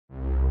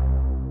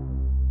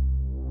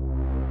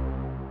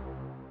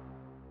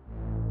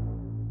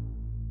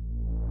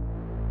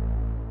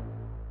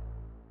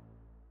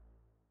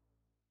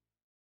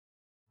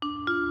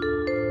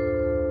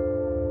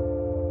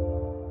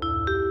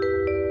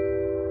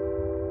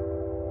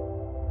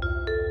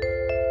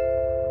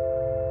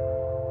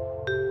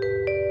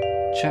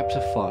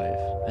Chapter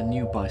 5, A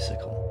New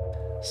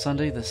Bicycle.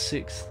 Sunday the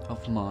 6th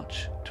of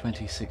March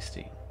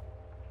 2016.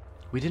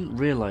 We didn't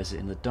realise it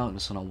in the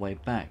darkness on our way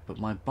back, but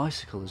my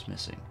bicycle is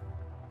missing.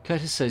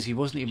 Curtis says he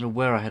wasn't even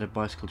aware I had a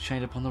bicycle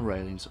chained up on the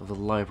railings of the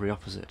library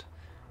opposite,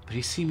 but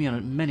he's seen me on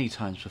it many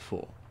times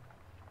before.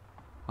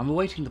 I'm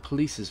awaiting the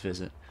police's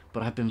visit,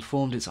 but I've been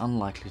informed it's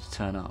unlikely to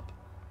turn up.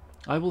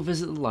 I will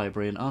visit the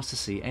library and ask to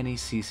see any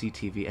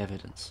CCTV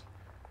evidence.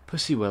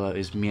 Pussy Willow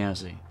is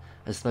meowsy,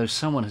 as though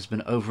someone has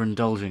been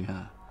over-indulging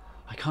her.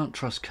 I can't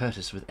trust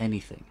Curtis with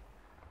anything.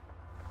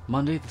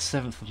 Monday the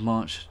 7th of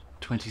March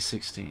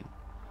 2016.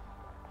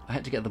 I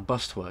had to get the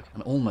bus to work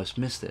and almost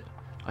missed it.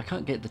 I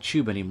can't get the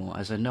tube anymore,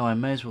 as I know I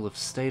may as well have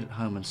stayed at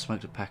home and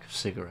smoked a pack of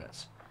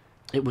cigarettes.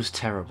 It was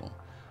terrible,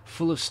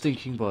 full of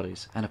stinking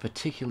bodies, and a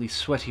particularly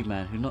sweaty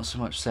man who not so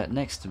much sat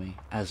next to me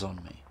as on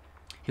me.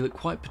 He looked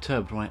quite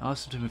perturbed when I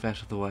asked him to move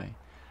out of the way,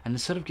 and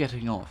instead of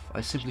getting off, I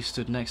simply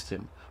stood next to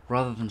him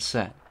rather than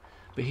sat,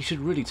 but he should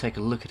really take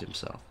a look at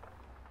himself.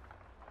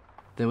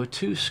 There were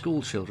two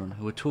schoolchildren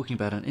who were talking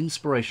about an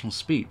inspirational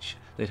speech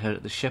they'd heard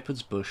at the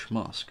Shepherd's Bush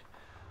Mosque.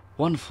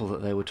 Wonderful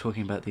that they were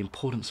talking about the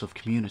importance of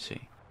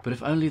community, but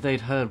if only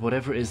they'd heard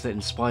whatever it is that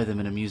inspired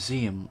them in a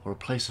museum or a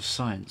place of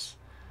science.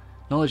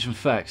 Knowledge and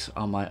facts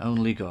are my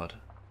only god.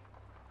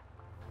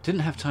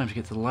 Didn't have time to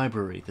get to the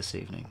library this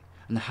evening,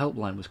 and the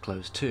helpline was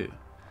closed too.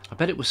 I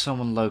bet it was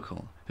someone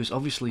local, who's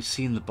obviously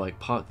seen the bike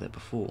parked there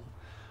before.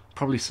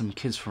 Probably some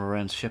kids from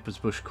around Shepherd's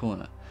Bush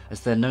Corner,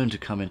 as they're known to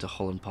come into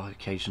Holland Park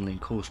occasionally and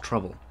cause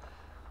trouble.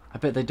 I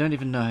bet they don't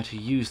even know how to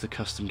use the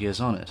custom gears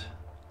on it.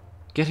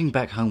 Getting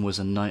back home was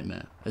a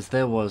nightmare, as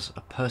there was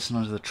a person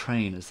under the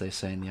train, as they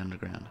say in the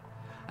underground,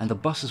 and the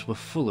buses were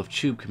full of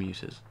tube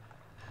commuters.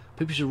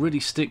 People should really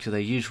stick to their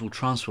usual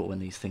transport when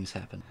these things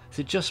happen, as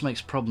it just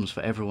makes problems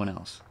for everyone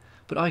else,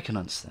 but I can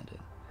understand it.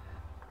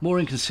 More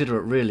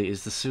inconsiderate really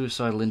is the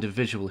suicidal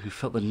individual who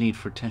felt the need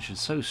for attention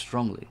so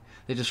strongly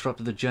they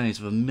disrupted the journeys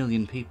of 1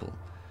 million people.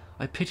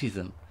 I pity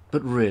them,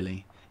 but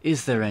really,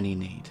 is there any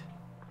need?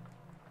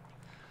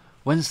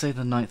 Wednesday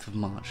the 9th of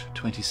March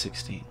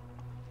 2016.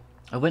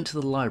 I went to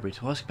the library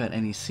to ask about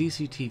any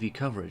CCTV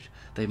coverage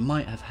they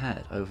might have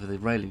had over the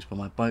railings where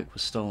my bike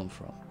was stolen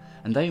from,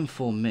 and they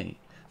informed me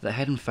that they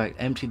had in fact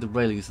emptied the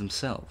railings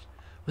themselves,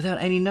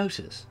 without any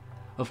notice.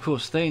 Of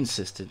course, they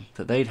insisted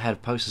that they'd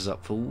had posters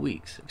up for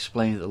weeks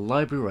explaining that the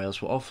library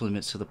rails were off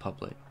limits to the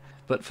public.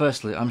 But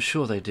firstly, I'm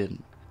sure they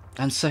didn't.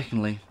 And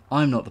secondly,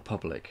 I'm not the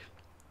public.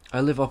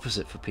 I live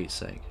opposite, for Pete's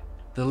sake.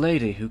 The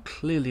lady, who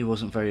clearly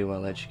wasn't very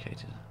well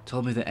educated,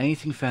 told me that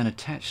anything found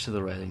attached to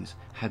the railings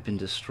had been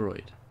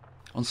destroyed.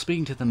 On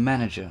speaking to the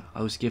manager,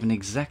 I was given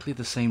exactly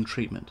the same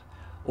treatment,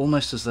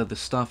 almost as though the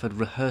staff had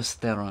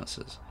rehearsed their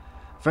answers.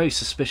 Very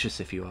suspicious,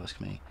 if you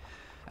ask me,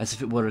 as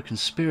if it were a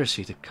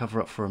conspiracy to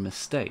cover up for a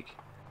mistake.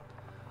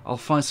 I'll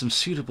find some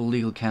suitable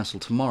legal counsel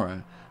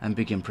tomorrow and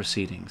begin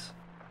proceedings.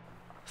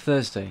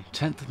 Thursday,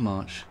 10th of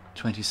March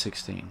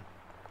 2016.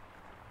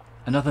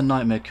 Another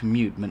nightmare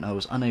commute meant I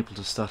was unable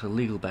to start a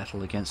legal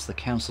battle against the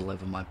council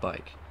over my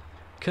bike.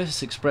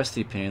 Curtis expressed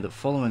the opinion that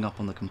following up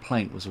on the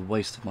complaint was a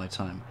waste of my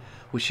time,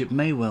 which it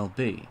may well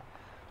be,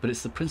 but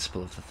it's the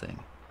principle of the thing.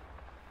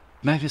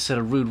 Magnus said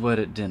a rude word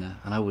at dinner,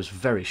 and I was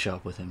very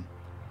sharp with him.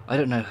 I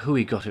don't know who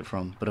he got it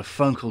from, but a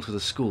phone call to the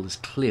school is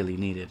clearly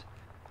needed.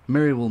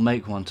 Miri will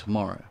make one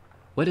tomorrow.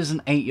 Where does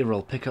an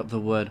 8-year-old pick up the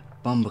word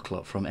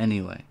bumberclot from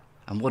anyway?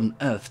 And what on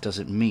earth does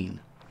it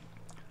mean?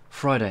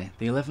 Friday,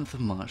 the 11th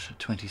of March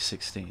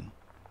 2016.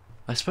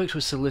 I spoke to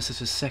a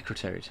solicitor's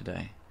secretary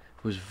today,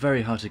 who was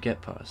very hard to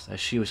get past, as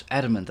she was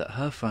adamant that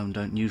her phone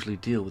don't usually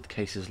deal with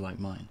cases like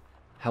mine.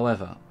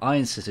 However, I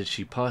insisted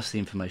she pass the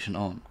information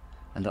on,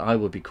 and that I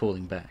would be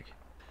calling back.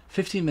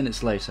 15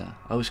 minutes later,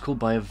 I was called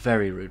by a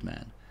very rude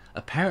man,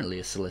 apparently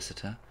a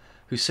solicitor,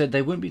 who said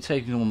they wouldn't be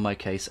taking on my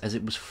case as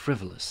it was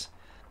frivolous.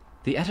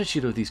 The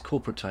attitude of these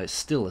corporate types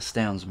still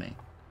astounds me.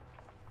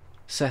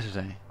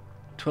 Saturday,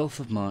 12th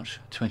of March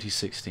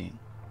 2016.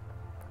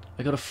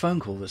 I got a phone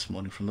call this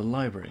morning from the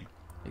library,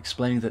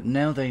 explaining that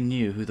now they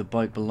knew who the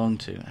bike belonged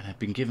to and had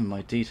been given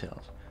my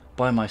details,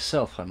 by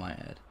myself I might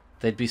add.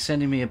 They'd be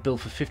sending me a bill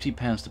for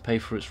 £50 to pay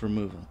for its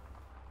removal.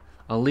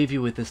 I'll leave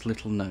you with this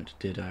little note,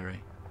 dear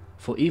diary.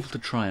 For evil to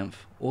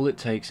triumph, all it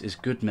takes is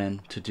good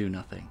men to do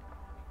nothing.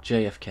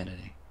 J.F.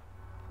 Kennedy.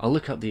 I'll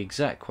look up the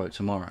exact quote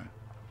tomorrow.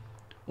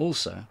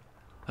 Also,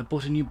 I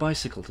bought a new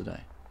bicycle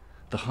today,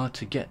 the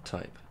hard-to-get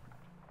type.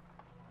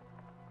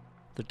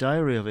 The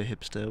Diary of a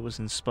Hipster was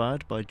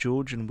inspired by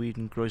Georg and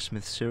Whedon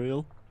Grossmith's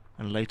serial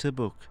and later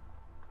book,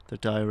 The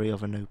Diary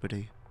of a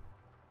Nobody.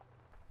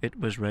 It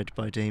was read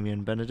by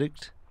Damien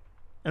Benedict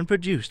and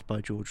produced by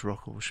George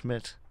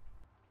Rockall-Schmidt.